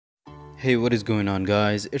Hey, what is going on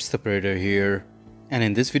guys, it's the Predator here, and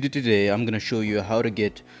in this video today I'm gonna show you how to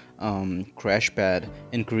get Crashpad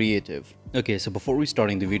in creative. Okay, so before we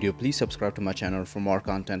starting the video, please subscribe to my channel for more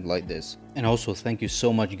content like this. And also thank you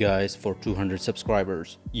so much guys for 200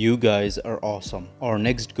 subscribers. You guys are awesome. Our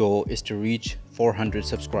next goal is to reach 400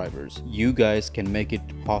 subscribers. You guys can make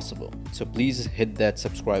it possible. So please hit that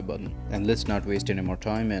subscribe button, and let's not waste any more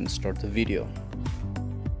time and start the video.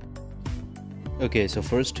 Okay, so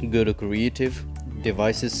first go to creative,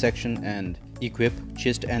 devices section and equip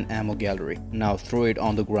chest and ammo gallery. Now throw it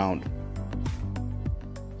on the ground.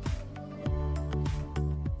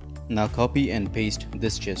 Now copy and paste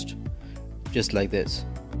this chest, just like this.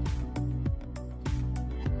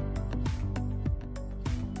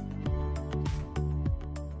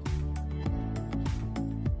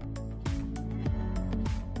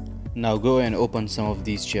 Now go and open some of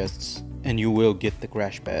these chests and you will get the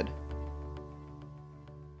Crashpad.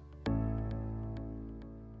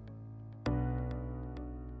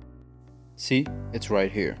 See, it's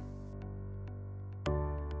right here.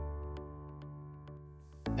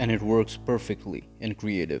 And it works perfectly in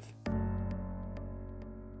creative.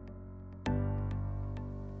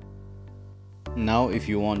 Now if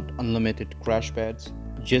you want unlimited crash pads,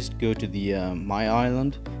 just go to the My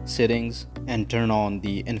Island settings and turn on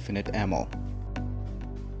the infinite ammo.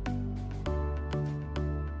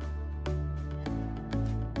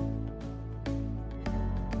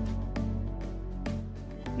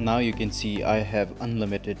 Now you can see I have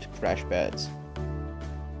unlimited crash pads.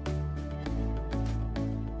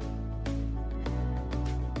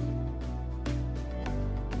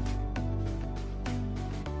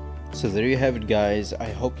 So there you have it guys. I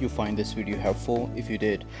hope you find this video helpful. If you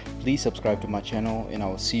did, please subscribe to my channel and I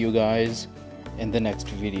will see you guys in the next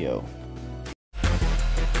video.